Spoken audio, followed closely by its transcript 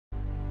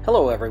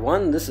Hello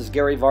everyone, this is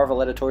Gary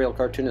Varvel, editorial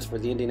cartoonist for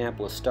the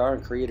Indianapolis Star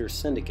and Creators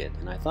Syndicate,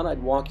 and I thought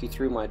I'd walk you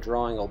through my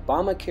drawing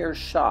Obamacare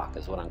Shock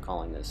is what I'm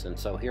calling this. And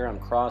so here I'm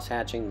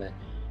cross-hatching the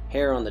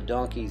hair on the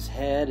donkey's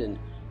head, and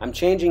I'm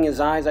changing his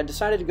eyes. I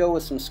decided to go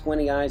with some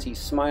squinty eyes. He's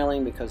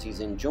smiling because he's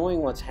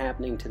enjoying what's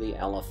happening to the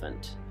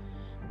elephant.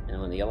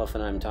 Now, in the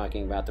elephant I'm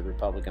talking about the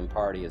Republican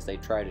Party as they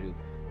try to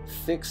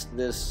fix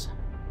this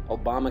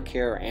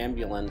Obamacare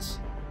ambulance.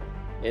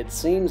 It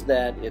seems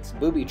that it's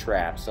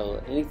booby-trapped,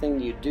 so anything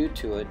you do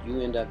to it,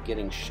 you end up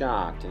getting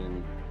shocked.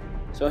 And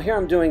so here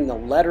I'm doing the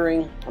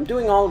lettering. I'm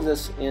doing all of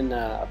this in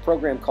a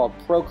program called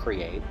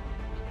Procreate,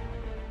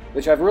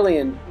 which I've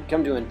really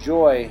come to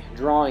enjoy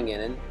drawing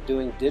in and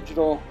doing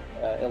digital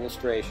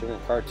illustration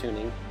and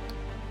cartooning.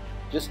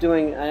 Just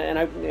doing, and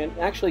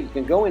actually you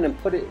can go in and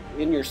put it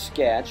in your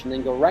sketch and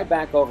then go right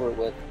back over it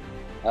with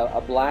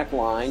a black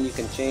line. You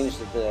can change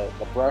the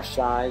brush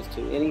size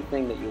to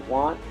anything that you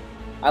want.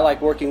 I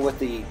like working with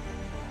the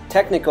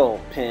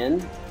technical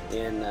pen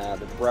in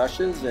the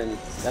brushes, and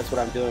that's what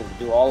I'm doing to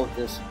do all of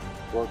this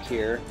work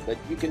here. But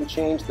you can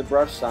change the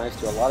brush size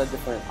to a lot of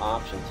different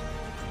options.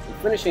 I'm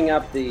finishing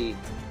up the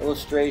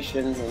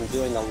illustration and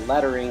doing the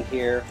lettering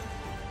here.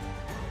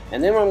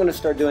 And then what I'm going to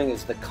start doing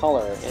is the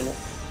color. And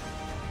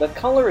the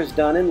color is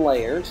done in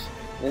layers.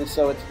 And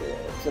so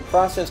it's a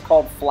process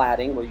called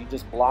flatting, where you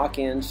just block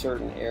in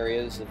certain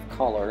areas of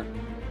color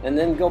and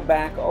then go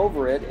back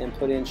over it and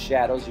put in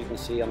shadows. You can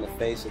see on the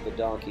face of the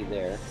donkey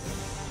there.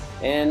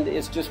 And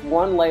it's just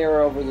one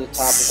layer over the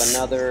top of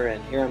another,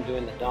 and here I'm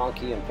doing the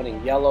donkey and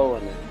putting yellow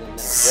and then a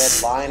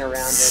red line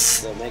around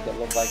it to make it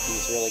look like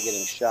he's really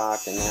getting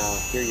shocked. And now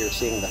here you're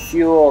seeing the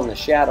fuel and the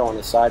shadow on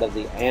the side of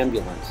the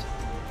ambulance.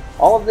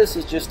 All of this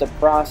is just a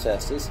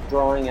process. This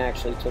drawing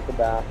actually took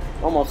about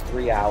almost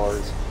 3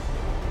 hours,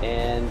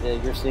 and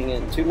you're seeing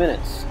it in 2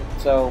 minutes.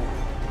 So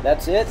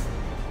that's it.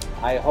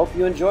 I hope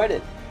you enjoyed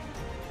it.